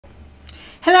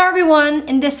Hello everyone!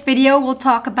 In this video, we'll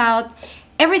talk about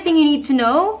everything you need to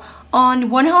know on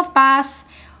One Health Pass,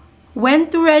 when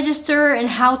to register, and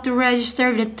how to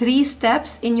register, the 3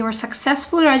 steps in your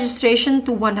successful registration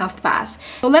to One Health Pass.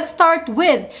 So let's start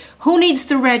with who needs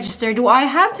to register. Do I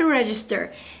have to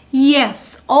register?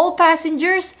 Yes, all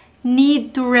passengers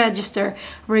need to register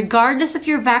regardless of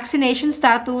your vaccination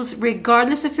status,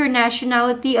 regardless of your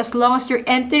nationality. As long as you're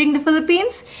entering the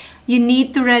Philippines, you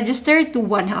need to register to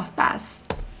One Health Pass.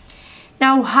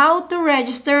 Now, how to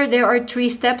register? There are 3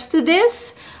 steps to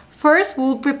this. First,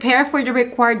 we'll prepare for the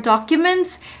required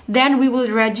documents, then we will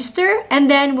register, and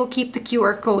then we'll keep the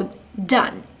QR code.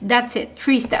 Done. That's it.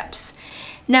 3 steps.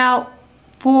 Now,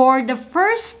 for the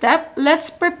first step,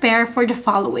 let's prepare for the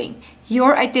following: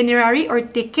 your itinerary or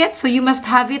ticket. So you must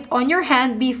have it on your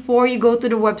hand before you go to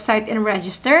the website and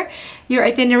register. Your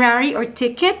itinerary or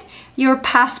ticket, your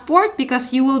passport, because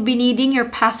you will be needing your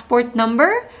passport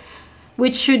number,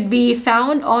 which should be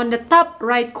found on the top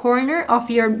right corner of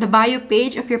the bio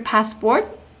page of your passport.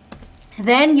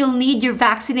 Then you'll need your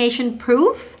vaccination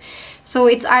proof. So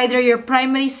it's either your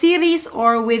primary series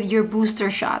or with your booster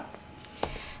shot.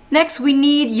 Next, we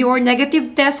need your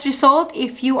negative test result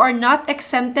if you are not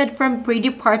exempted from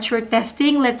pre-departure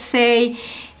testing. Let's say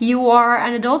you are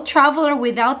an adult traveler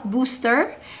without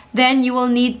booster, then you will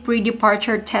need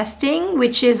pre-departure testing,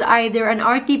 which is either an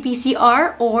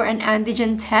RT-PCR or an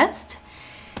antigen test.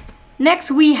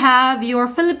 Next, we have your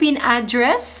Philippine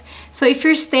address. So if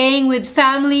you're staying with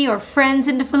family or friends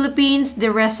in the Philippines,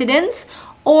 the residence,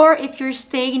 or if you're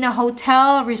staying in a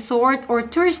hotel, resort, or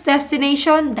tourist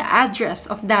destination, the address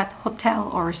of that hotel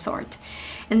or resort.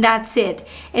 And that's it.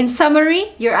 In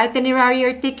summary, your itinerary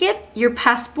or ticket, your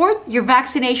passport, your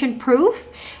vaccination proof,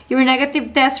 your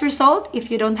negative test result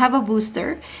if you don't have a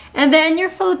booster, and then your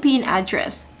Philippine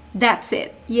address. That's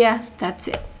it. Yes, that's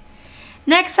it.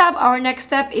 Next up, our next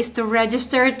step is to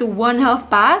register to One Health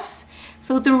Pass.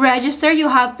 So to register, you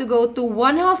have to go to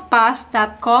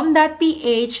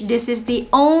onehealthpass.com.ph. This is the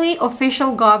only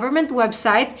official government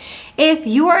website. If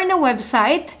you are in a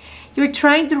website, you're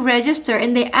trying to register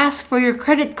and they ask for your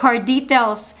credit card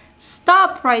details,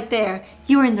 stop right there.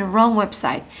 You're in the wrong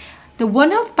website. The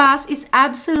One Health Pass is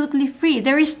absolutely free.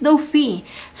 There is no fee.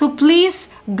 So please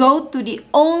go to the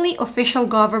only official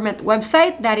government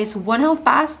website, that is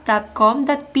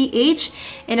onehealthpass.com.ph,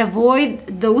 and avoid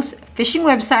those phishing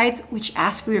websites which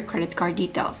ask for your credit card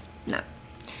details. No,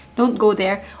 don't go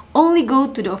there. Only go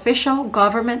to the official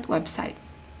government website.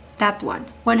 That one,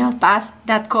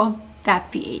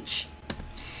 onehealthpass.com.ph.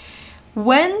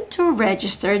 When to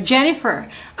register? Jennifer,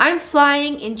 I'm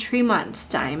flying in 3 months'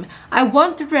 time. I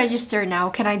want to register now.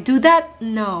 Can I do that?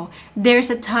 No. There's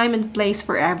a time and place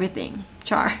for everything.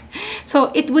 Char.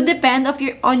 So it would depend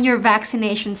on your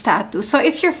vaccination status. So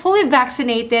if you're fully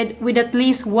vaccinated with at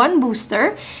least 1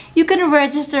 booster, you can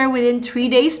register within 3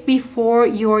 days before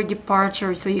your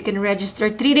departure. So you can register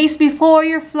 3 days before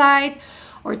your flight,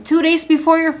 or 2 days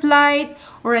before your flight,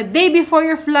 or a day before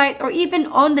your flight, or even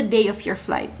on the day of your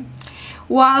flight.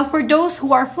 While for those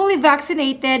who are fully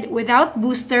vaccinated without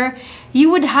booster, you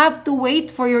would have to wait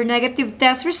for your negative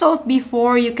test result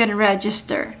before you can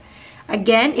register.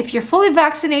 Again, if you're fully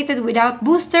vaccinated without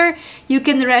booster, you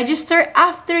can register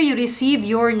after you receive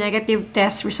your negative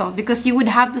test result because you would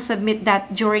have to submit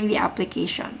that during the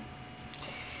application.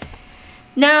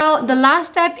 Now, the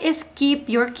last step is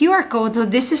keep your QR code. So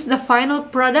this is the final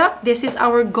product. This is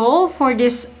our goal for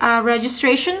this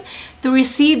registration, to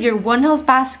receive your One Health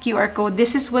Pass QR code.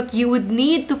 This is what you would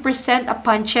need to present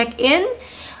upon check-in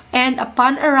and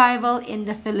upon arrival in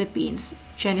the Philippines.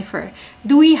 Jennifer,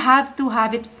 do we have to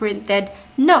have it printed?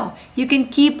 No. You can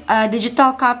keep a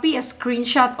digital copy, a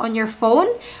screenshot on your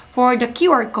phone for the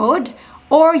QR code,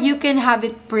 or you can have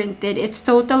it printed. It's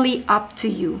totally up to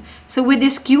you. So with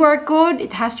this QR code,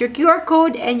 it has your QR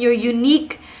code and your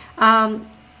unique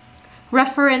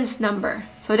reference number.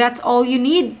 So that's all you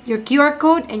need, your QR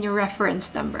code and your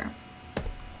reference number.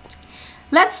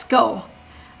 Let's go.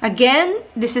 Again,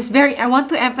 I want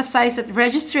to emphasize that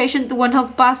registration to One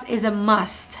Health Pass is a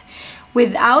must.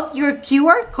 Without your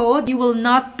QR code, you will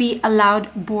not be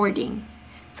allowed boarding.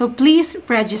 So please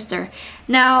register.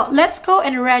 Now, let's go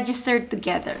and register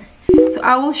together. So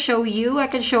I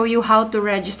can show you how to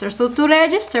register. So to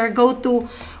register, go to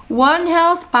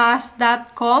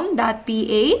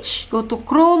onehealthpass.com.ph. Go to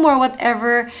Chrome or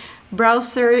whatever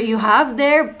browser you have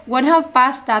there,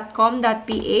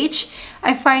 onehealthpass.com.ph.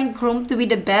 I find Chrome to be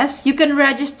the best. You can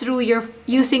register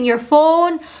using your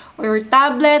phone or your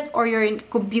tablet or your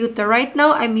computer. Right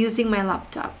now, I'm using my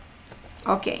laptop.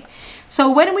 Okay. So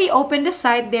when we open the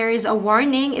site, there is a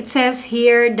warning. It says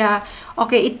here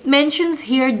it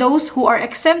mentions here those who are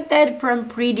exempted from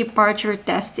pre-departure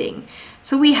testing.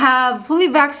 So we have fully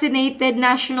vaccinated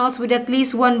nationals with at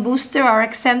least one booster are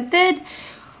exempted,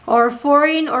 or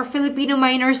foreign or Filipino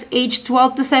minors aged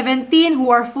 12 to 17 who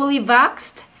are fully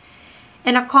vaxxed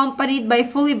and accompanied by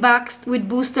fully vaxxed with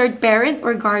boosted parent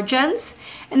or guardians.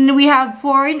 And then we have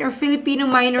foreign or Filipino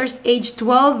minors aged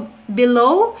 12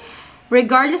 below,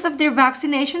 regardless of their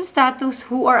vaccination status,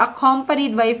 who are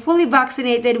accompanied by fully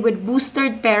vaccinated with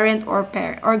boosted parent or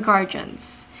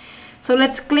guardians. So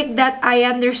let's click that I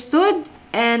understood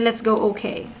and let's go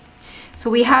OK. So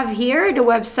we have here the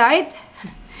website.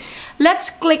 Let's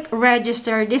click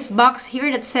register. This box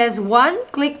here that says 1,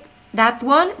 click that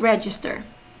one, register.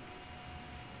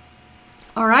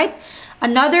 Alright,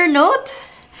 another note,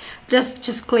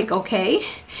 just click OK.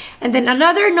 And then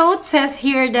another note says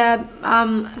here the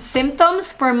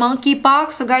symptoms for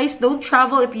monkeypox. So guys, don't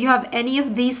travel if you have any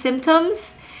of these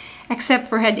symptoms, except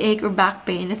for headache or back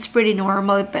pain. It's pretty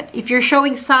normal. But if you're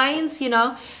showing signs, you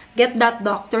know, get that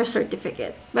doctor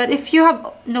certificate. But if you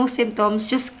have no symptoms,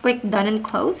 just click done and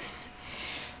close.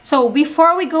 So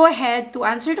before we go ahead to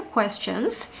answer the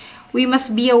questions, we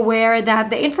must be aware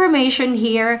that the information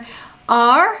here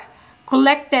are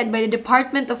collected by the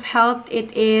Department of Health.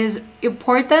 It is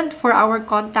important for our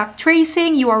contact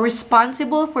tracing. You are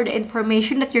responsible for the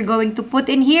information that you're going to put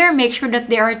in here. Make sure that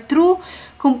they are true,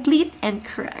 complete, and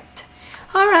correct.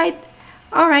 Alright,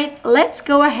 let's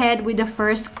go ahead with the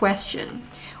first question.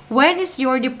 When is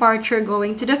your departure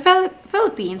going to the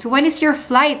Philippines? When is your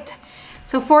flight?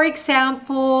 So for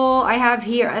example, I have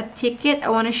here a ticket I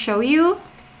want to show you.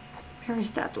 Where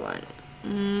is that one?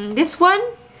 This one.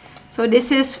 So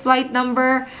this is flight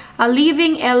number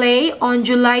leaving LA on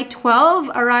July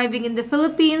 12, arriving in the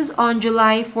Philippines on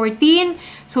July 14.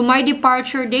 So my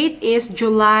departure date is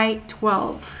July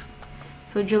 12.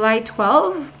 So July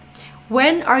 12.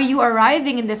 When are you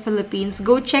arriving in the Philippines?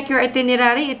 Go check your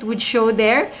itinerary. It would show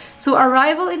there. So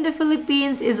arrival in the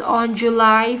Philippines is on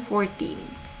July 14.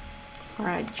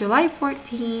 Alright, July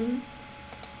 14.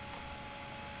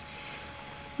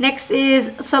 Next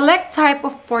is select type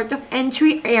of port of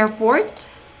entry, airport.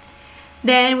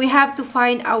 Then we have to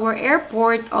find our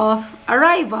airport of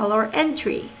arrival or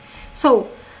entry. So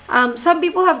some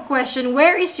people have questioned,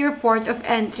 where is your port of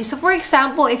entry? So for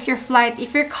example, if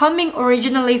you're coming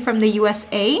originally from the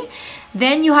USA,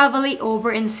 then you have a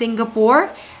layover in Singapore.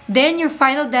 Then your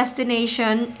final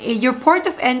destination, your port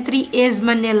of entry is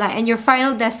Manila, and your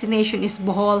final destination is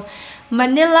Bohol.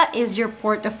 Manila is your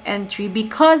port of entry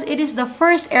because it is the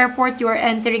first airport you are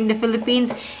entering the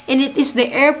Philippines, and it is the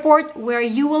airport where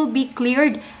you will be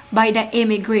cleared by the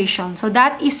immigration. So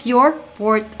that is your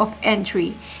port of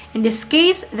entry. In this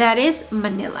case, that is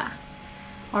Manila.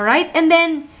 Alright, and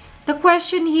then the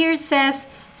question here says,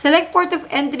 select port of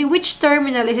entry, which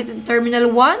terminal? Is it in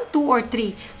terminal 1, 2, or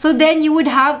 3? So then you would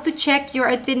have to check your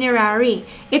itinerary.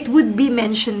 It would be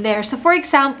mentioned there. So for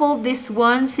example, this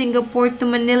one, Singapore to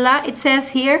Manila, it says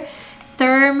here,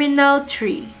 terminal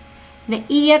 3.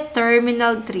 NAIA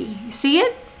terminal 3. You see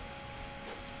it?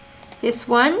 This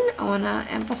one, I want to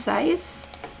emphasize.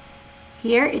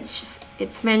 Here,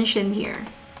 it's mentioned here.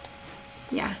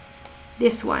 Yeah,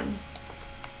 this one.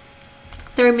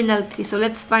 Terminal 3. So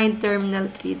let's find Terminal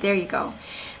 3. There you go.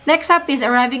 Next up is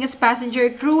arriving as passenger,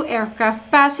 crew, aircraft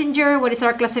passenger. What is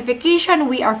our classification?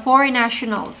 We are foreign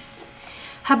nationals.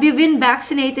 Have you been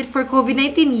vaccinated for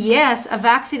COVID-19? Yes, a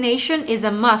vaccination is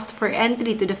a must for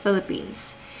entry to the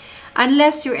Philippines.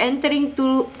 Unless you're entering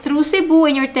through Cebu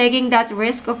and you're taking that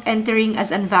risk of entering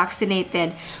as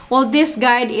unvaccinated. Well, this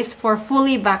guide is for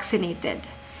fully vaccinated.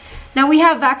 Now we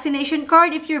have vaccination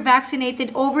card. If you're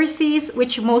vaccinated overseas,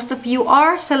 which most of you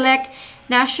are, select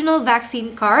national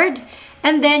vaccine card.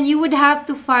 And then you would have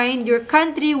to find your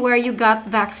country where you got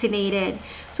vaccinated.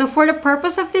 So for the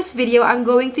purpose of this video, I'm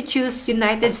going to choose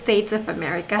United States of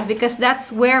America because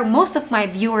that's where most of my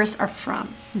viewers are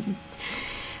from.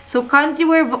 So country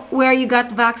where you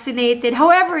got vaccinated.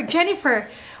 However, Jennifer,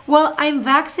 well, I'm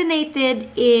vaccinated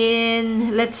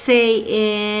in, let's say,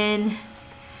 in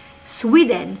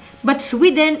Sweden, but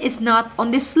Sweden is not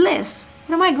on this list.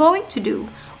 What am I going to do?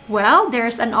 Well,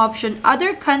 there's an option,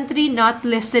 other country not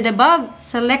listed above.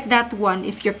 Select that one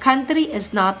if your country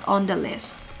is not on the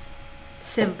list.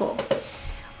 Simple.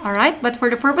 Alright, but for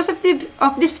the purpose of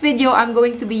this video, I'm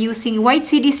going to be using white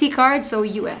CDC card, so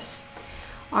US.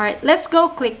 Alright, let's go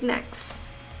click next.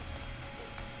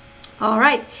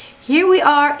 Alright, here we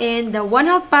are in the One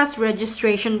Health Pass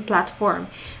registration platform.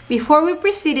 Before we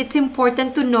proceed, it's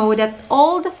important to know that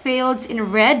all the fields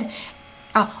in red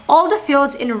All the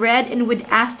fields in red and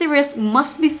with asterisk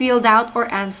must be filled out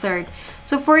or answered.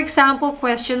 So for example,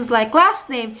 questions like last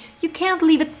name, you can't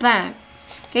leave it blank.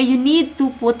 Okay, you need to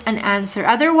put an answer.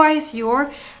 Otherwise,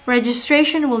 your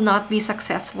registration will not be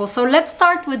successful. So let's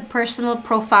start with personal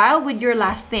profile with your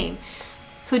last name.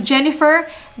 So Jennifer,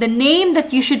 the name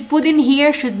that you should put in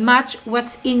here should match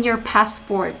what's in your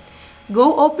passport.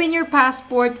 Go open your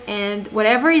passport and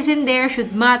whatever is in there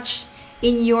should match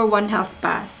in your One Health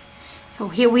Pass. So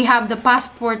here we have the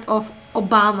passport of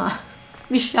Obama,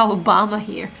 Michelle Obama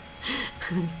here.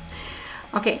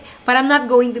 Okay, but I'm not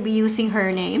going to be using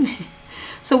her name.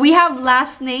 So we have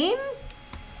last name.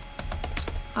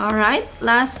 All right,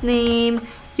 last name,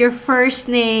 your first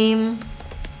name.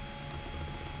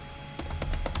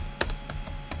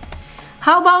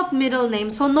 How about middle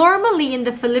name? So normally in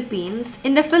the Philippines,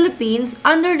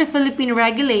 under the Philippine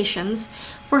regulations,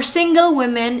 for single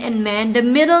women and men, the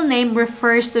middle name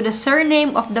refers to the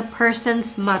surname of the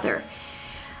person's mother.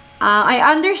 I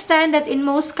understand that in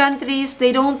most countries,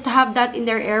 they don't have that in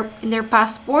their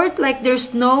passport. Like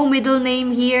there's no middle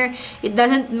name here. It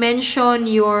doesn't mention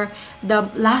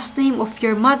the last name of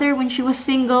your mother when she was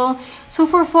single. So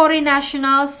for foreign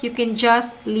nationals, you can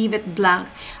just leave it blank.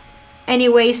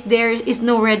 Anyways, there is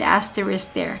no red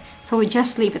asterisk there. So we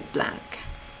just leave it blank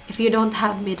if you don't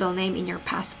have middle name in your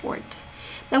passport.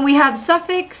 Then we have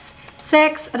suffix,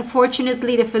 sex.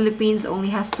 Unfortunately, the Philippines only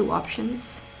has 2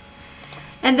 options.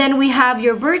 And then we have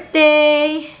your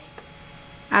birthday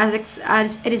as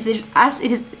it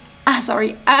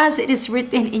is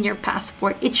written in your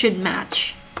passport. It should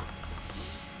match.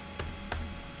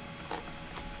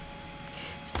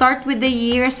 Start with the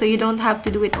year so you don't have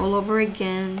to do it all over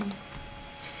again.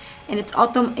 And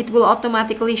it will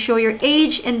automatically show your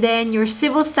age, and then your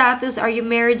civil status. Are you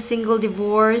married, single,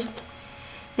 divorced?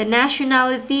 The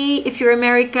nationality, if you're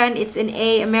American, it's an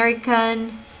A,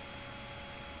 American.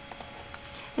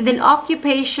 And then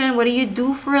occupation, what do you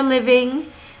do for a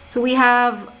living? So we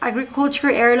have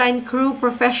agriculture, airline crew,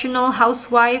 professional,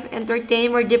 housewife,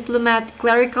 entertainer, diplomat,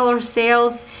 clerical or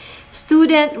sales,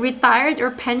 student, retired or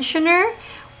pensioner,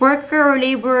 worker or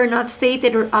laborer not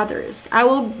stated, or others. I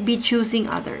will be choosing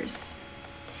others.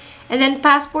 And then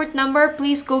passport number,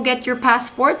 please go get your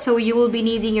passport. So you will be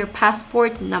needing your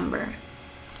passport number.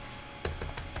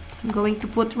 I'm going to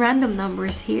put random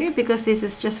numbers here because this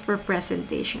is just for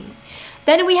presentation.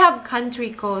 Then we have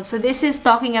country code. So this is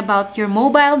talking about your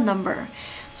mobile number.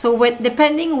 So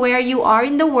depending where you are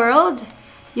in the world,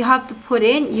 you have to put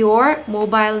in your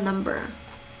mobile number.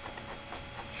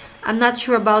 I'm not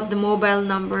sure about the mobile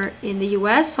number in the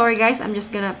US. Sorry guys, I'm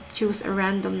just gonna choose a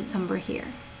random number here.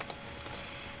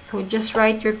 So just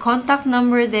write your contact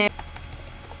number there.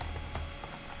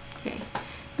 Okay.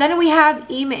 Then we have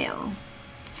email.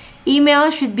 Email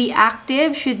should be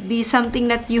active, should be something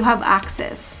that you have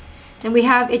access. Then we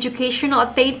have educational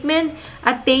attainment.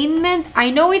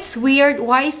 I know it's weird.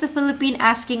 Why is the Philippine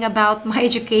asking about my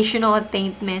educational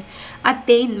attainment?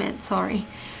 Sorry.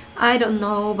 I don't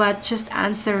know, but just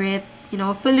answer it. You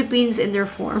know, Philippines in their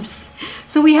forms.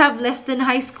 So we have less than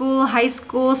high school,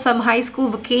 some high school,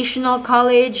 vocational,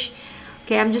 college.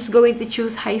 Okay, I'm just going to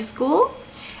choose high school.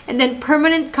 And then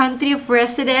permanent country of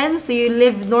residence. Do you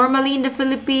live normally in the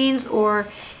Philippines or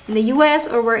in the US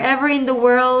or wherever in the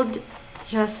world?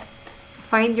 Just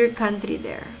find your country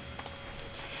there.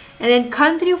 And then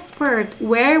country of birth.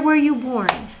 Where were you born?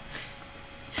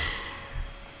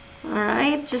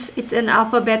 Alright, it's an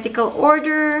alphabetical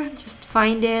order. Just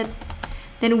find it.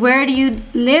 Then where do you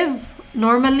live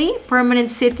normally? Permanent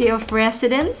city of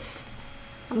residence.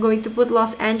 I'm going to put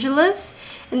Los Angeles.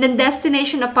 And then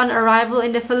destination upon arrival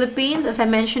in the Philippines. As I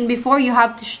mentioned before, you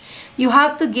have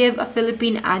to give a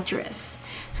Philippine address.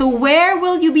 So where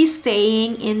will you be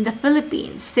staying in the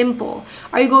Philippines? Simple.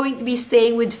 Are you going to be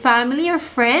staying with family or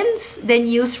friends? Then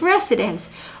use residence.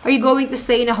 Are you going to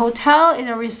stay in a hotel, in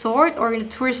a resort, or in a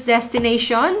tourist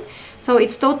destination? So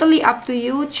it's totally up to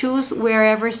you. Choose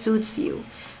wherever suits you.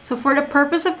 So for the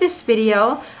purpose of this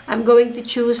video, I'm going to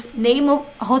choose name of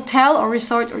hotel or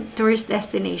resort or tourist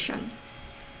destination.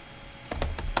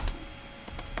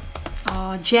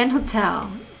 Jen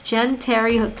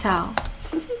Terri Hotel.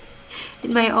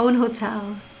 In my own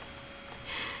hotel.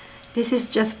 This is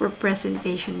just for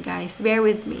presentation, guys. Bear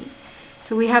with me.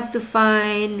 So we have to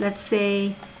find, let's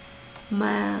say,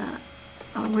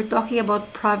 we're talking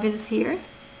about province here.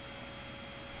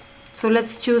 So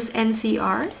let's choose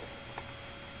NCR.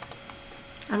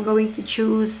 I'm going to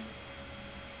choose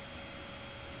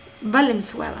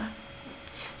Valenzuela.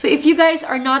 So if you guys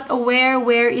are not aware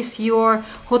where is your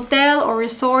hotel or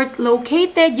resort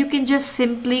located, you can just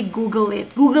simply Google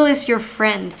it. Google is your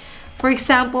friend. For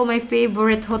example, my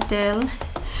favorite hotel.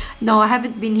 No, I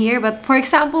haven't been here, but for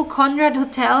example, Conrad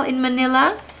Hotel in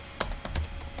Manila.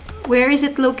 Where is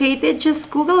it located? Just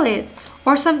Google it.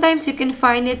 Or sometimes you can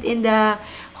find it in the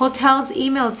hotel's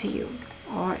email to you.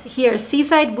 Or here,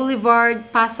 Seaside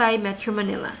Boulevard, Pasay, Metro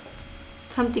Manila.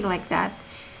 Something like that.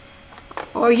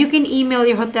 Or you can email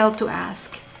your hotel to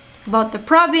ask about the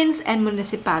province and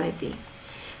municipality.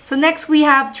 So next we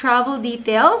have travel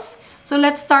details. So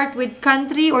let's start with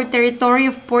country or territory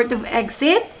of port of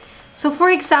exit. So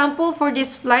for example, for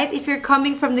this flight, if you're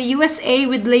coming from the USA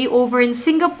with layover in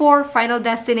Singapore, final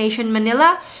destination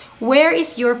Manila, where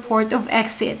is your port of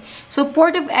exit? So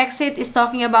port of exit is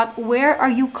talking about where are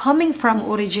you coming from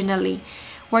originally?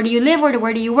 Where do you live or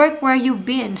where do you work? Where you've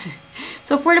been?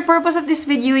 So for the purpose of this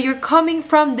video, you're coming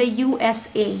from the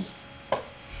USA.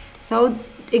 So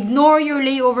ignore your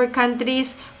layover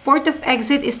countries. Port of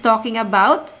exit is talking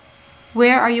about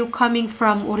where are you coming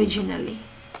from originally.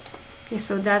 Okay,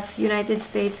 so that's United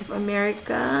States of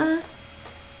America.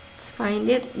 Let's find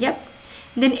it. Yep.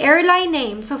 Then airline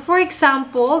name. So for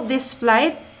example, this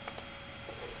flight,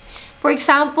 for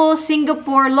example,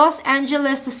 Singapore, Los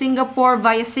Angeles to Singapore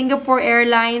via Singapore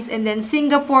Airlines, and then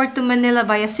Singapore to Manila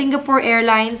via Singapore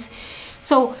Airlines.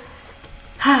 So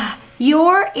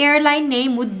your airline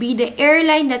name would be the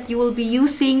airline that you will be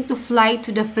using to fly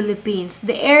to the Philippines.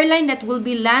 The airline that will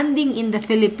be landing in the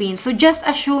Philippines. So just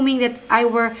assuming that I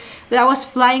was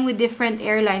flying with different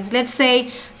airlines. Let's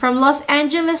say from Los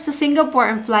Angeles to Singapore,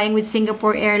 I'm flying with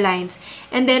Singapore Airlines.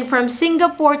 And then from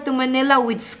Singapore to Manila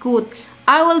with Scoot,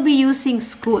 I will be using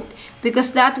Scoot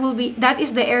because that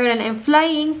is the airline I'm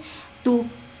flying to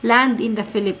land in the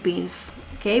Philippines.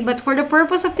 Okay, but for the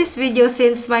purpose of this video,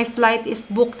 since my flight is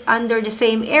booked under the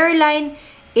same airline,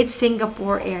 it's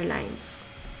Singapore Airlines.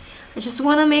 I just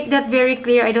want to make that very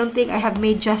clear. I don't think I have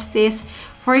made justice.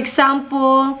 For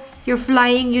example, you're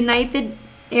flying United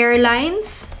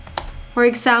Airlines. For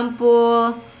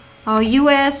example,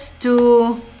 US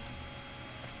to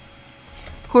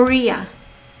Korea.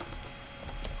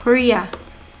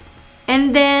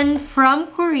 And then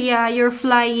from Korea, you're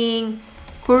flying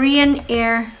Korean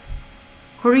Air,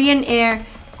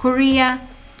 Korea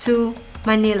to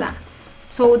Manila.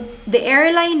 So the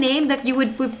airline name that you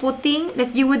would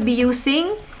be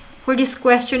using for this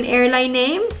question, airline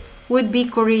name, would be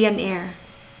Korean Air.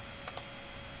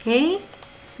 Okay?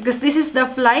 Because this is the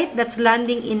flight that's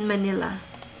landing in Manila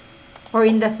or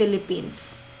in the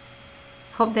Philippines.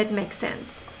 Hope that makes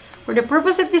sense. For the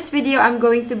purpose of this video, I'm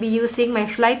going to be using, my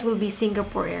flight will be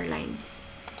Singapore Airlines.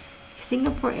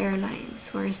 Singapore Airlines,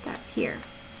 where is that? Here.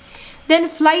 Then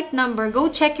flight number, go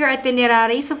check your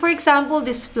itinerary. So for example,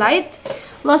 this flight,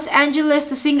 Los Angeles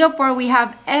to Singapore, we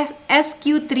have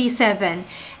SQ37.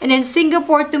 And then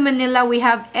Singapore to Manila, we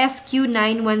have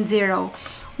SQ910.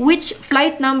 Which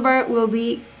flight number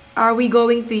are we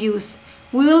going to use?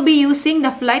 We will be using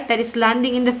the flight that is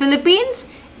landing in the Philippines,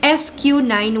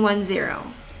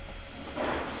 SQ910.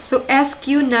 So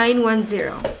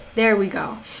SQ910. There we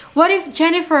go. What if,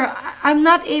 Jennifer,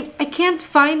 I can't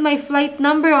find my flight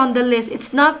number on the list.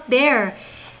 It's not there.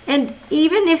 And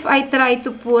even if I try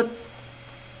to put,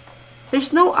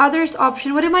 there's no others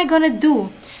option. What am I gonna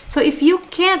do? So if you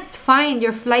can't find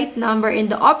your flight number in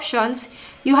the options,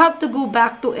 you have to go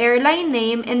back to airline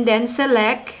name and then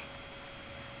select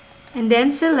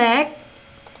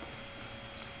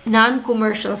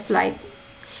non-commercial flight.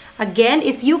 Again,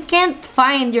 if you can't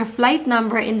find your flight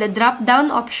number in the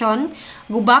drop-down option,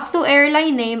 go back to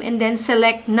airline name and then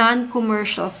select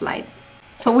non-commercial flight.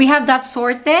 So we have that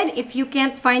sorted. If you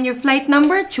can't find your flight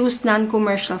number, choose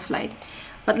non-commercial flight.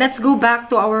 But let's go back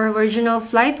to our original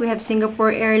flight. We have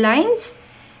Singapore Airlines,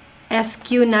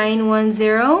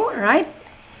 SQ910, right?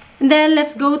 And then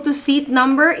let's go to seat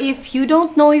number. If you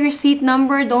don't know your seat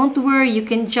number, don't worry, you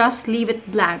can just leave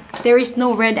it blank. There is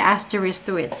no red asterisk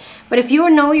to it. But if you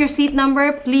know your seat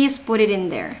number, please put it in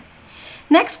there.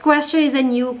 Next question is a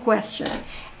new question.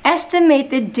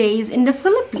 Estimated days in the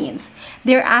Philippines.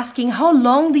 They're asking how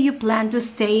long do you plan to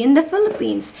stay in the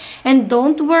Philippines? And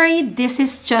don't worry, this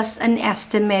is just an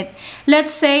estimate.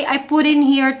 Let's say I put in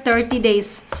here 30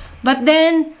 days. But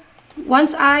then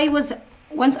once I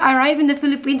arrived in the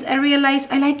Philippines, I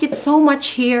realized I like it so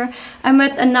much here. I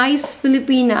met a nice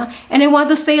Filipina and I want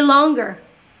to stay longer.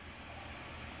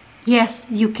 Yes,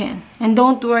 you can. And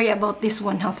don't worry about this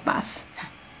One Health Pass.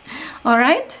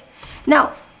 Alright?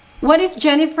 Now, what if,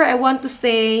 Jennifer, I want to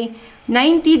stay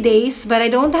 90 days but I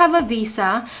don't have a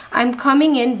visa. I'm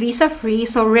coming in visa-free.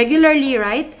 So regularly,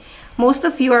 right? Most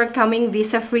of you are coming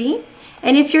visa-free.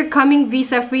 And if you're coming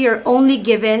visa-free, you're only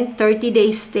given 30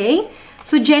 days stay.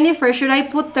 So Jennifer, should I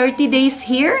put 30 days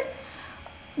here?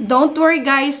 Don't worry,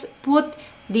 guys. Put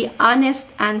the honest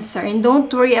answer, and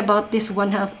don't worry about this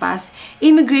One Health Pass.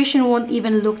 Immigration won't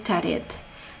even look at it.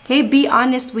 Okay, be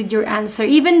honest with your answer.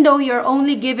 Even though you're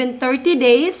only given 30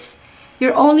 days,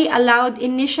 you're only allowed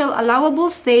initial allowable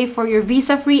stay for your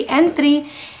visa-free entry.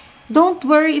 Don't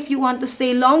worry if you want to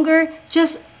stay longer.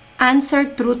 Just answer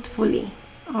truthfully.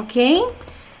 Okay?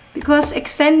 Because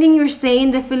extending your stay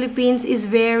in the Philippines is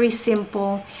very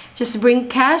simple. Just bring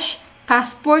cash,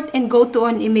 passport, and go to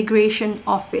an immigration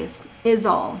office is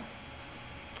all.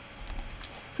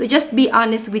 So just be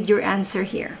honest with your answer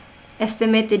here.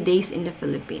 Estimated days in the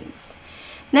Philippines.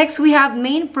 Next, we have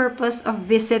main purpose of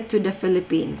visit to the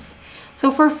Philippines.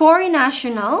 So for foreign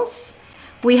nationals,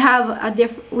 we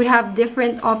have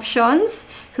different options.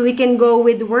 So we can go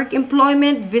with work,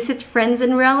 employment, visit friends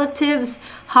and relatives,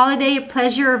 holiday,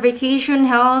 pleasure, vacation,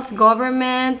 health,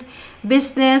 government,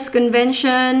 business,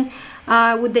 convention.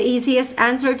 With the easiest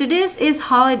answer to this is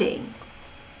holiday,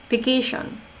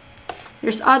 vacation.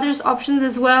 There's other options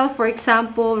as well. For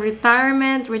example,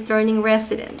 retirement, returning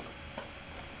resident.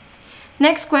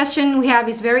 Next question we have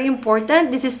is very important.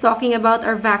 This is talking about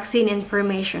our vaccine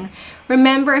information.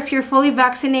 Remember, if you're fully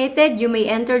vaccinated, you may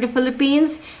enter the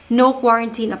Philippines. No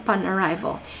quarantine upon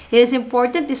arrival. It is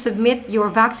important to submit your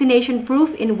vaccination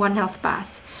proof in One Health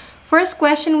Pass. First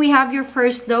question, we have your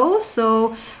first dose.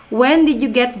 So, when did you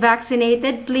get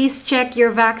vaccinated? Please check your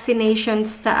vaccination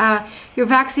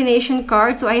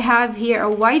card. So, I have here a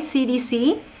white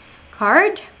CDC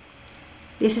card.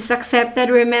 This is accepted.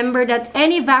 Remember that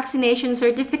any vaccination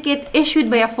certificate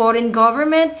issued by a foreign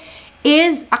government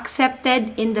is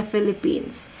accepted in the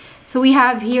Philippines. So, we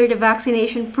have here the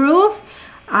vaccination proof.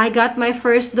 I got my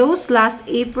first dose last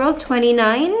April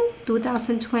 29,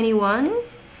 2021.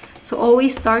 So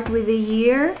always start with the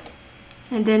year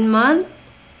and then month,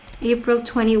 April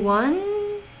 21.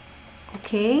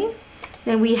 Okay.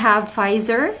 Then we have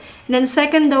Pfizer. And then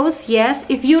second dose, yes.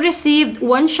 If you received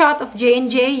one shot of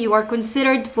J&J, you are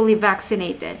considered fully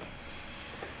vaccinated.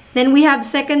 Then we have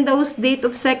second dose, date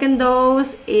of second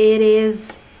dose. It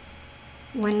is,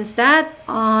 when is that?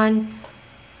 On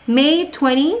May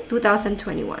 20,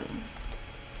 2021.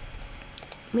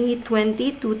 May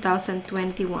 20,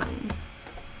 2021.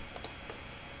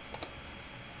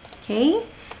 Okay,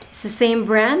 it's the same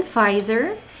brand,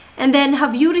 Pfizer. And then,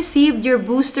 have you received your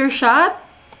booster shot?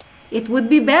 It would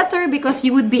be better because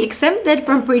you would be exempted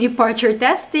from pre-departure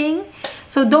testing.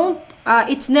 So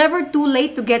it's never too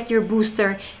late to get your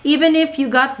booster. Even if you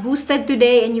got boosted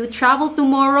today and you travel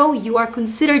tomorrow, you are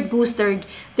considered boosted.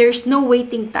 There's no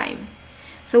waiting time.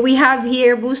 So we have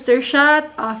here booster shot,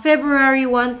 February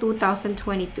 1,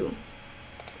 2022.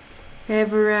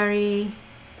 February,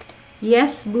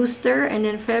 yes, booster, and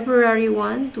then February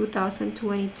 1,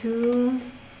 2022.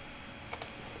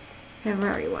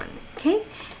 February 1, okay?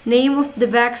 Name of the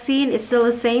vaccine is still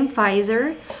the same,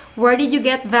 Pfizer. Where did you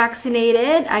get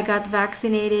vaccinated? I got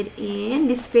vaccinated in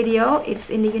this video. It's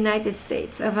in the United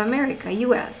States of America,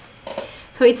 US.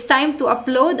 So it's time to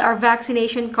upload our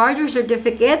vaccination card or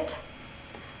certificate.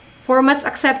 Formats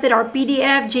accepted are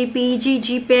PDF, JPEG,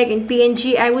 JPEG, and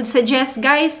PNG. I would suggest,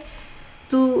 guys,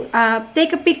 to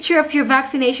take a picture of your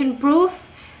vaccination proof.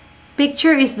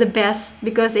 Picture is the best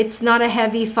because it's not a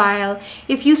heavy file.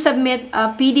 If you submit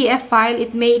a PDF file,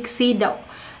 it may exceed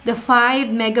the 5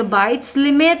 megabytes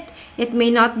limit. It may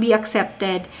not be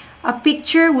accepted. A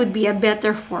picture would be a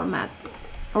better format,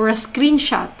 or a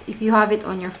screenshot if you have it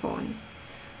on your phone.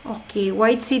 Okay,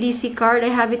 white CDC card, I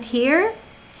have it here.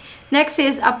 Next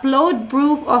is upload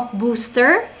proof of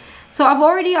booster. So I've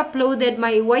already uploaded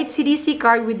my white CDC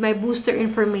card with my booster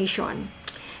information.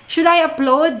 Should I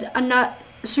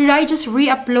just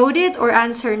re-upload it or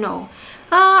answer no?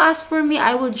 As for me,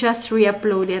 I will just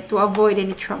re-upload it to avoid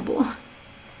any trouble.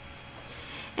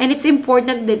 And it's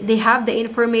important that they have the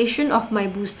information of my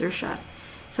booster shot.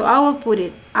 So I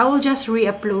will just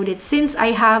re-upload it since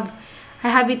I have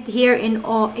it here in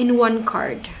one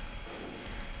card.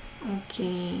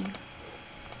 Okay.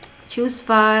 Choose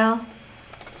file.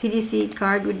 CDC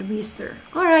card with booster.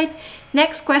 Alright.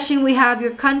 Next question, we have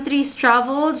your countries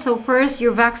traveled. So first,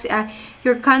 your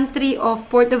country of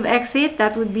port of exit,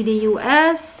 that would be the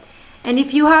US. And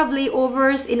if you have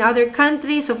layovers in other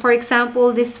countries, so for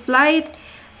example, this flight,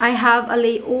 I have a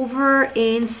layover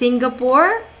in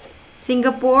Singapore.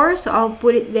 So I'll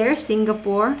put it there,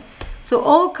 Singapore. So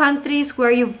all countries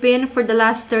where you've been for the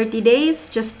last 30 days,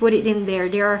 just put it in there.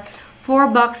 There are 4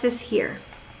 boxes here.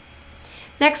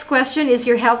 Next question is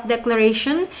your health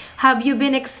declaration. Have you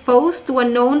been exposed to a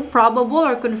known, probable,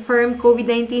 or confirmed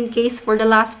COVID-19 case for the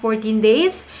last 14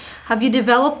 days? Have you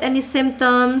developed any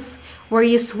symptoms? Were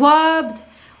you swabbed?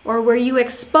 Or were you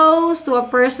exposed to a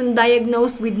person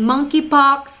diagnosed with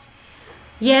monkeypox?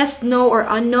 Yes, no, or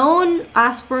unknown?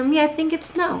 As for me, I think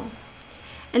it's no.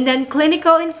 And then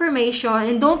clinical information.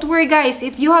 And don't worry guys,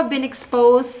 if you have been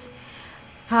exposed,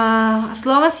 as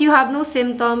long as you have no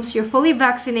symptoms, you're fully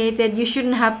vaccinated, you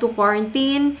shouldn't have to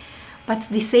quarantine. But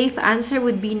the safe answer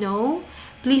would be no.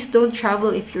 Please don't travel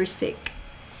if you're sick.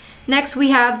 Next, we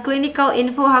have clinical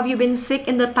info. Have you been sick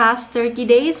in the past 30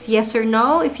 days? Yes or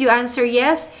no? If you answer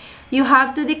yes, you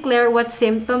have to declare what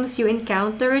symptoms you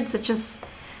encountered, such as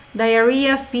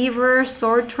diarrhea, fever,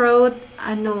 sore throat,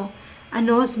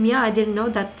 anosmia, I didn't know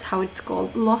that's how it's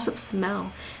called, loss of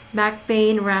smell, back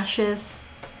pain, rashes,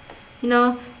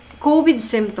 COVID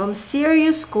symptoms,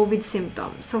 serious COVID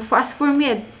symptoms. So as for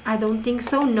me, I don't think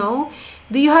so, no.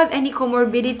 Do you have any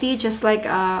comorbidity, just like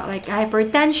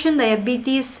hypertension,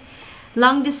 diabetes,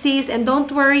 lung disease? And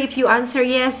don't worry if you answer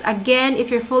yes. Again,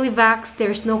 if you're fully vaxxed,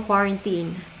 there's no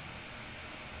quarantine.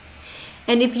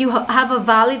 And if you have a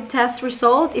valid test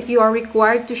result, if you are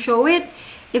required to show it,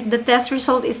 if the test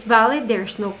result is valid,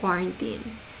 there's no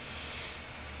quarantine.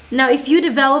 Now, if you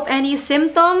develop any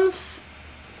symptoms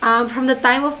from the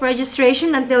time of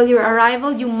registration until your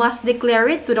arrival, you must declare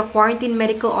it to the quarantine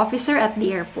medical officer at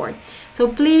the airport. So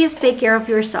please take care of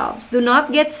yourselves. Do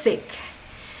not get sick.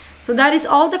 So that is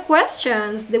all the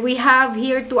questions that we have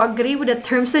here to agree with the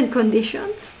terms and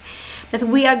conditions. That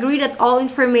we agree that all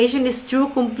information is true,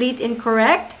 complete, and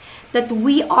correct. That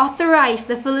we authorize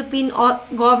the Philippine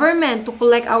government to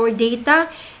collect our data,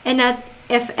 and that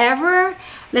if ever,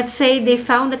 let's say they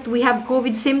found that we have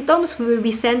COVID symptoms, we will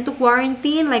be sent to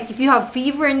quarantine. Like if you have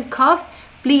fever and cough,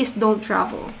 please don't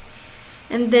travel.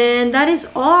 And then that is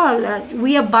all.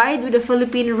 We abide with the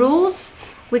Philippine rules.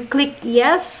 We click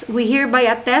yes. We hereby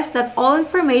attest that all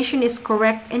information is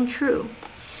correct and true.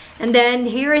 And then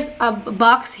here is a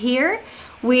box here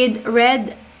with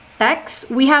red text.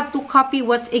 We have to copy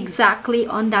what's exactly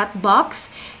on that box.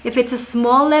 If it's a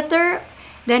small letter,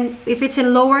 then if it's in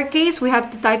lowercase, we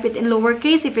have to type it in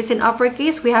lowercase. If it's in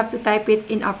uppercase, we have to type it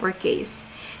in uppercase.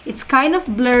 It's kind of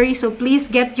blurry, so please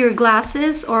get your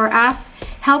glasses or ask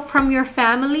help from your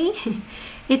family.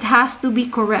 It has to be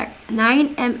correct.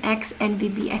 9MX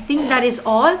NBB. I think that is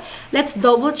all. Let's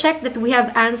double check that we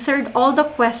have answered all the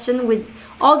questions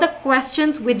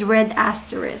with red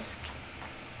asterisk.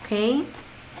 Okay?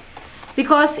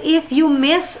 Because if you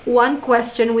miss one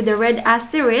question with the red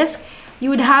asterisk, you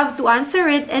would have to answer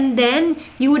it, and then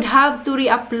you would have to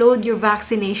re-upload your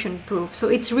vaccination proof. So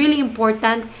it's really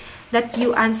important that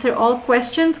you answer all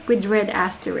questions with red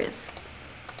asterisk.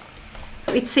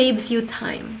 So it saves you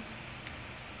time.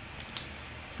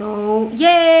 So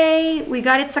yay! We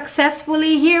got it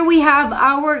successfully. Here we have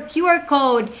our QR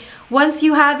code. Once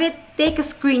you have it, take a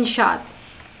screenshot.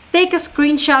 Take a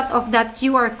screenshot of that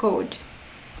QR code.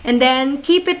 And then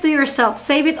keep it to yourself.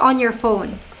 Save it on your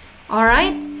phone.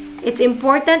 Alright? It's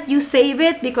important you save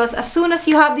it, because as soon as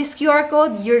you have this QR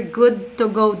code, you're good to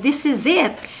go. This is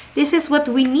it. This is what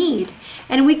we need.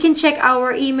 And we can check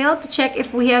our email to check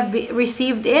if we have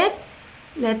received it.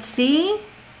 Let's see.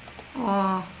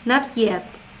 Oh, not yet.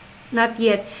 Not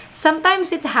yet.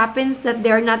 Sometimes it happens that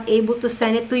they're not able to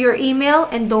send it to your email,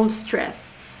 and don't stress.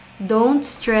 Don't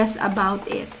stress about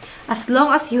it. As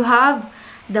long as you have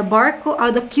the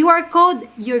barcode, the QR code,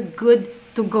 you're good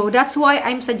to go. That's why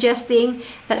I'm suggesting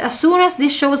that as soon as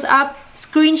this shows up,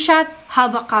 screenshot,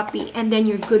 have a copy, and then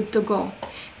you're good to go.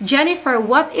 Jennifer,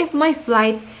 what if my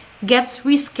flight gets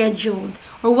rescheduled?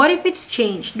 Or what if it's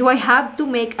changed? Do I have to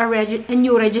make a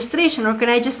new registration, or can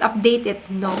I just update it?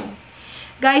 No.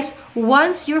 Guys,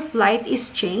 once your flight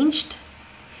is changed,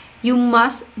 you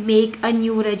must make a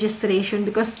new registration,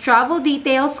 because travel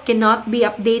details cannot be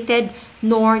updated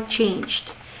nor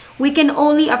changed. We can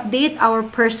only update our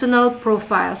personal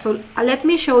profile. So let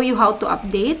me show you how to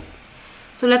update.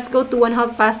 So let's go to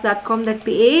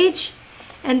onehealthpass.com.ph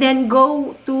and then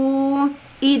go to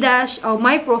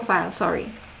my profile, sorry.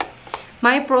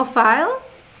 My profile.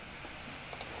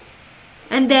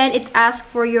 And then it asks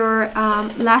for your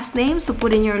last name. So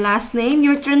put in your last name.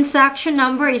 Your transaction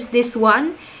number is this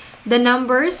one. The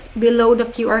numbers below the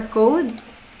QR code.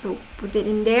 So put it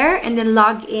in there and then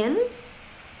log in.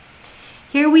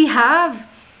 Here we have,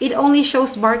 it only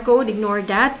shows barcode, ignore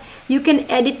that. You can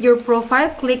edit your profile.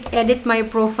 Click edit my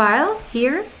profile.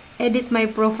 Here, edit my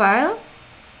profile.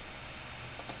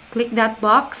 Click that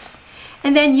box.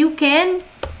 And then you can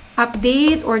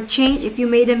update or change, if you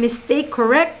made a mistake,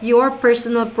 correct your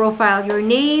personal profile. Your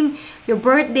name, your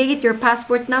birth date, your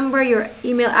passport number, your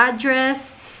email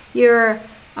address, your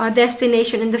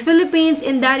destination in the Philippines,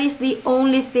 and that is the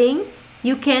only thing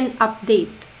you can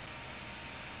update.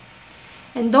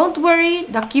 And don't worry,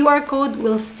 the QR code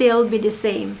will still be the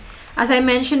same. As I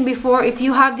mentioned before, if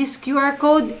you have this QR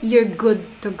code, you're good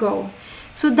to go.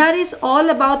 So that is all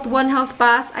about One Health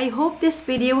Pass. I hope this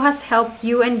video has helped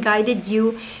you and guided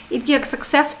you. If you have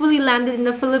successfully landed in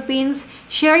the Philippines,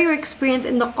 share your experience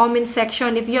in the comment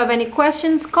section. If you have any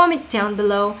questions, comment down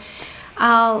below.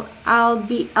 I'll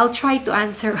try to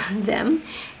answer them.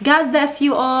 God bless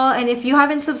you all, and if you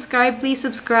haven't subscribed, please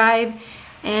subscribe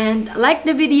and like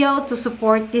the video to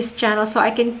support this channel so I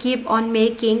can keep on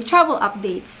making travel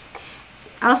updates.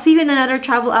 I'll see you in another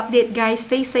travel update, guys.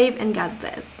 Stay safe and God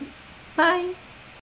bless. Bye.